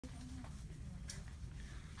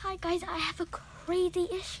Hi guys, I have a crazy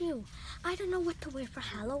issue. I don't know what to wear for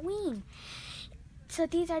Halloween. So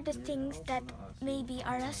these are the things that maybe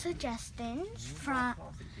are the suggestions from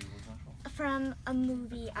a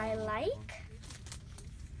movie I like.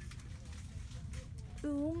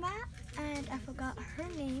 Uma, and I forgot her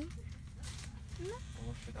name.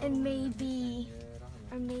 And maybe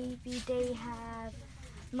they have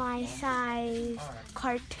my size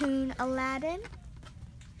cartoon Aladdin.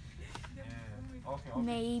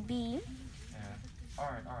 Maybe.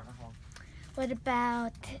 What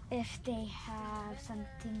about if they have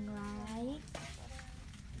something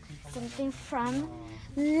from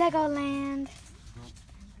Legoland?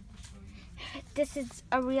 This is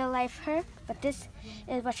a real life her, but this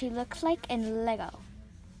is what she looks like in Lego.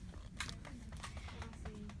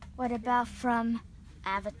 What about from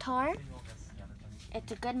Avatar?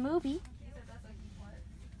 It's a good movie.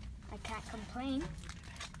 I can't complain.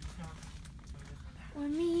 Or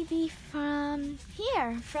maybe from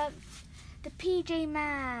here, from the PJ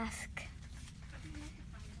Mask.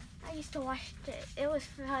 I used to watch it. It was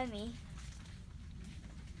funny.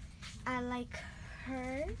 I like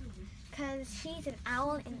her because she's an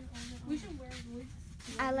owl, and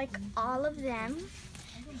I like all of them.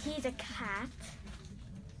 He's a cat.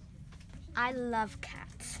 I love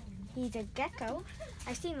cats. He's a gecko.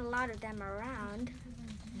 I've seen a lot of them around.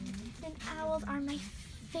 And owls are my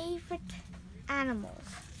favorite animals.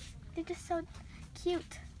 They're just so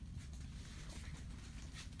cute.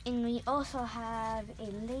 And we also have a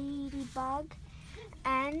ladybug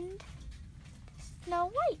and Snow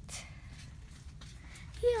White.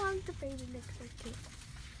 Yeah, the baby looks so cute.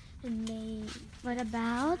 And what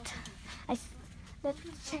about? Let's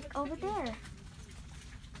check over there.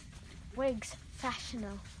 Wigs,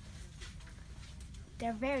 fashionable.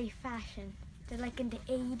 They're very fashion. They're like in the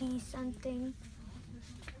 80s something.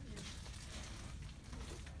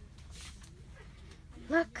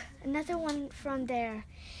 Look, another one from there.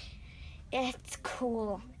 It's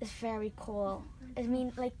cool. It's very cool. I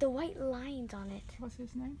mean, like the white lines on it. What's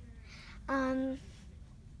his name?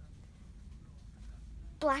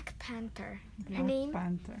 Black Panther. Her name?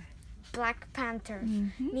 Panther. Black Panther.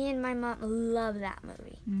 Mm-hmm. Me and my mom love that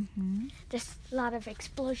movie. Mm-hmm. There's a lot of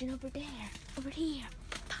explosion over there, over here.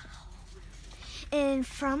 And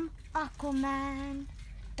from Aquaman.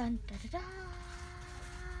 Dun, da, da, da.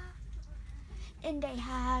 And they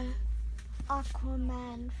have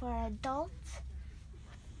Aquaman for adults,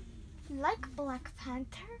 like Black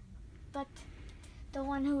Panther, but the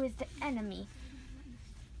one who is the enemy.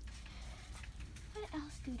 What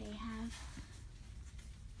else do they have?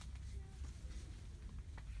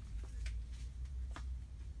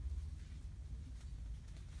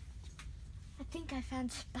 I think I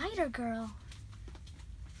found Spider-Girl.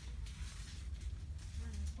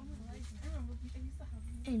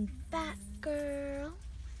 And Batgirl.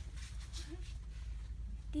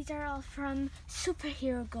 These are all from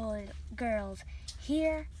superhero girls.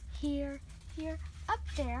 Here, here, here, up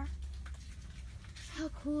there. How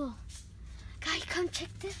cool. Guys, come check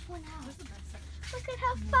this one out. Look at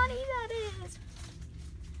how funny that is.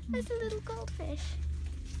 There's a little goldfish.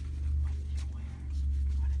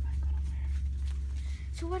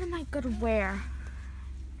 So what am I gonna wear?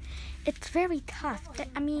 It's very tough.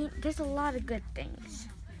 I mean, there's a lot of good things.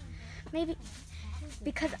 Maybe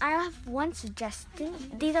because I have one suggestion.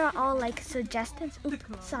 These are all like suggestions. Oops,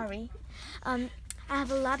 sorry. I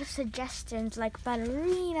have a lot of suggestions like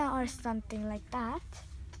ballerina or something like that.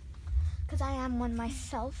 Because I am one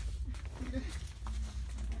myself.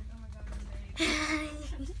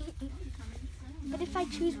 But if I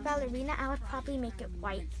choose ballerina, I would probably make it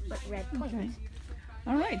white with red points. Okay.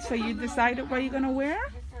 All right, so you decided what you're gonna wear?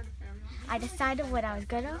 I decided what I was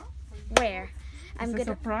gonna wear. Is it a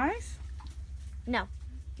surprise? No.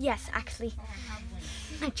 Yes, actually.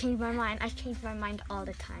 I changed my mind. I change my mind all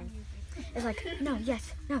the time. It's like, no,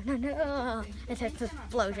 yes, no, no, no. It's an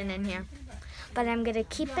explosion in here. But I'm gonna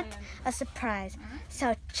keep it a surprise.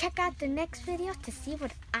 So check out the next video to see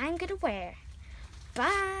what I'm gonna wear.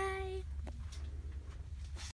 Bye!